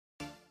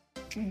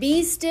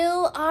Be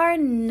still our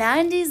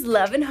 90s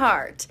love and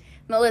heart.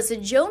 Melissa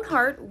Joan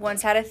Hart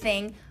once had a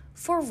thing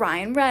for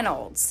Ryan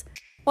Reynolds.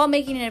 While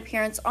making an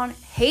appearance on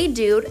Hey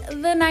Dude,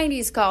 the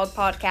 90s Called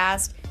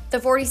podcast, the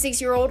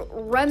 46-year-old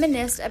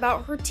reminisced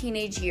about her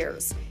teenage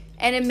years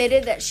and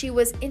admitted that she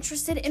was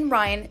interested in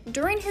Ryan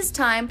during his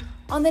time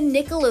on the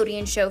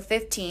Nickelodeon show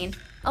 15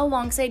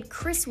 alongside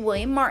Chris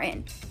William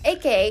Martin,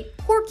 aka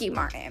Corky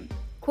Martin.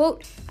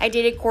 Quote, I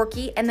dated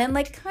Corky and then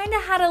kinda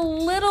had a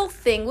little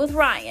thing with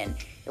Ryan.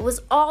 It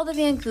was all the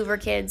Vancouver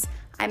kids.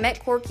 I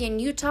met Corky in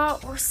Utah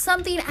or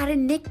something at a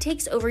Nick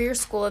Takes Over Your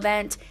School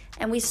event,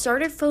 and we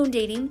started phone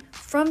dating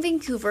from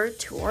Vancouver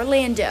to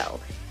Orlando.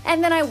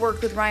 And then I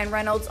worked with Ryan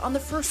Reynolds on the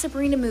first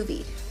Sabrina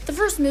movie. The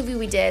first movie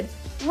we did,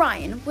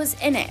 Ryan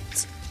was in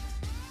it.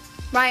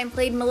 Ryan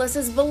played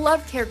Melissa's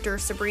beloved character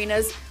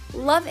Sabrina's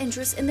love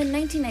interest in the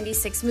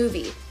 1996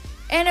 movie.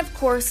 And of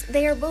course,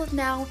 they are both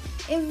now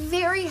in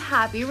very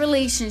happy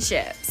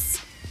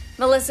relationships.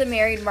 Melissa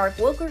married Mark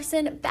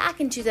Wilkerson back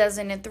in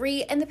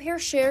 2003, and the pair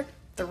share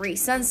 3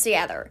 sons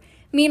together.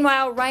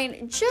 Meanwhile,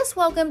 Ryan just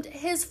welcomed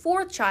his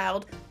 4th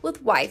child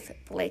with wife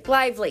Blake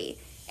Lively.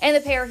 And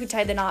the pair, who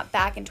tied the knot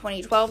back in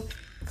 2012,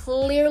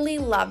 clearly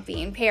love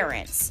being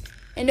parents.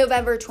 In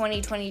November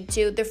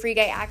 2022, the Free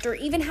Guy actor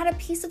even had a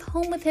piece of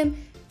home with him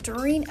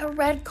during a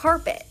red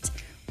carpet,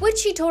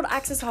 which he told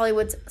Access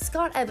Hollywood's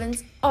Scott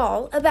Evans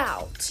all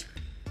about.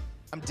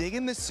 I'm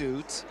digging the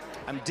suit.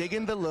 I'm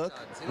digging the look,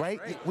 right?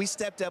 We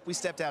stepped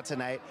out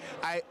tonight.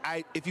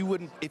 If you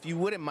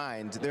wouldn't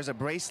mind, there's a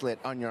bracelet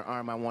on your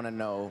arm I want to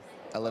know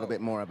a little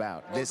bit more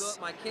about. Well,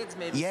 my kids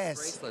made me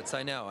bracelets,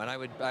 I know, and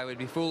I would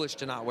be foolish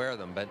to not wear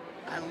them, but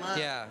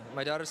yeah,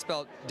 my daughter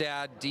spelled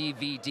dad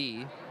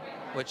DVD,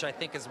 which I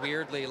think is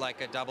weirdly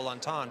like a double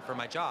entendre for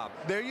my job.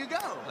 There you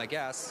go. I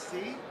guess.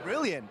 See?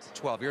 Brilliant.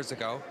 12 years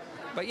ago.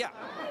 But yeah.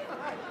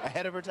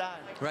 Ahead of her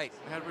time. Right.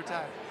 Ahead of her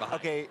time. Behind.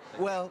 Okay,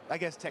 well, I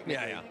guess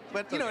technically. Yeah.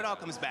 But, it all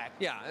comes back.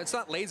 Yeah, it's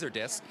not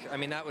Laserdisc. I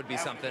mean, that would be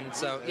something,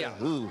 so yeah.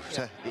 Ooh,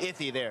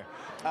 iffy there.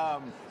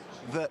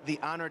 The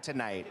honor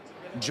tonight,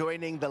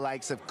 joining the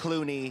likes of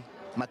Clooney,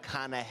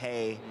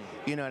 McConaughey,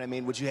 you know what I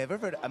mean? Would you have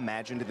ever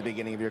imagined at the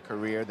beginning of your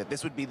career that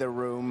this would be the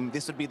room,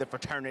 this would be the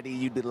fraternity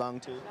you'd belong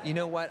to? You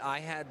know what? I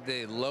had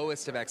the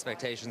lowest of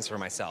expectations for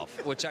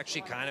myself, which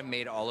actually kind of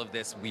made all of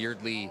this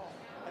weirdly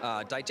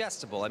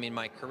digestible. I mean,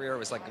 my career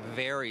was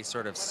very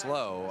sort of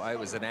slow. I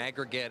was an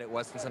aggregate. It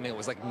wasn't something that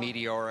was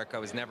meteoric. I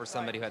was never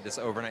somebody who had this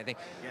overnight thing.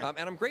 And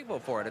I'm grateful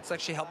for it. It's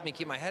actually helped me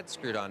keep my head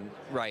screwed on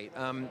right.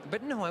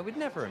 But no, I would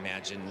never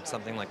imagine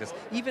something like this.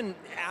 Even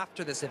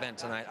after this event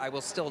tonight, I will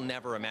still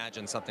never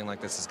imagine something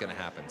like this is going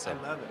to happen. So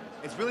I love it.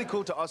 It's really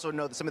cool to also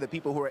know that some of the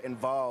people who are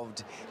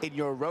involved in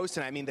your roast,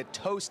 and I mean the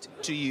toast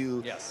to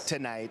you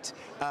tonight.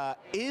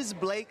 Is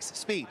Blake's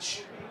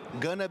speech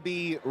gonna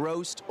be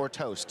roast or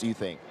toast, do you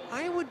think?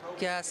 I would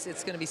guess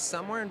it's going to be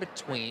somewhere in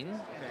between,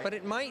 but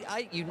it might.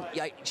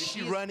 Did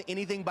she run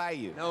anything by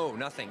you? No,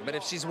 nothing. But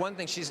if she's one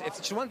thing, she's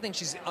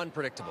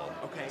unpredictable.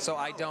 Okay. So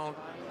I don't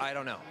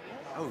know.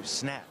 Oh,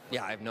 snap.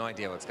 Yeah, I have no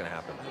idea what's going to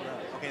happen.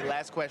 Okay,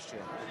 last question,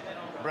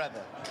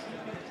 brother.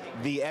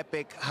 The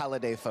epic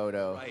holiday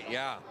photo. Right.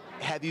 Yeah.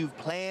 Have you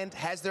planned?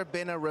 Has there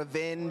been a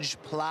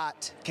revenge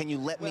plot? Can you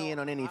let me in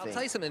on anything? I'll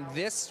tell you something.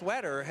 This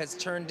sweater has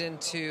turned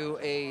into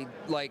a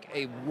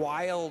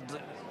wild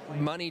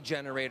money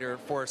generator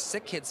for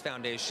Sick Kids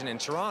Foundation in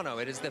Toronto.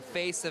 It is the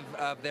face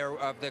of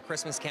the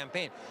Christmas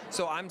campaign.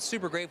 So I'm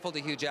super grateful to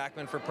Hugh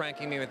Jackman for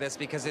pranking me with this,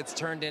 because it's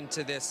turned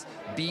into this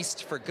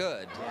beast for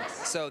good.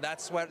 So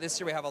that's what this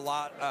year we have a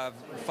lot of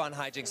fun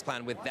hijinks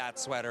planned with that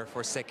sweater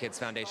for Sick Kids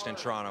Foundation in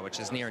Toronto, which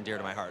is near and dear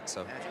to my heart.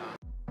 So.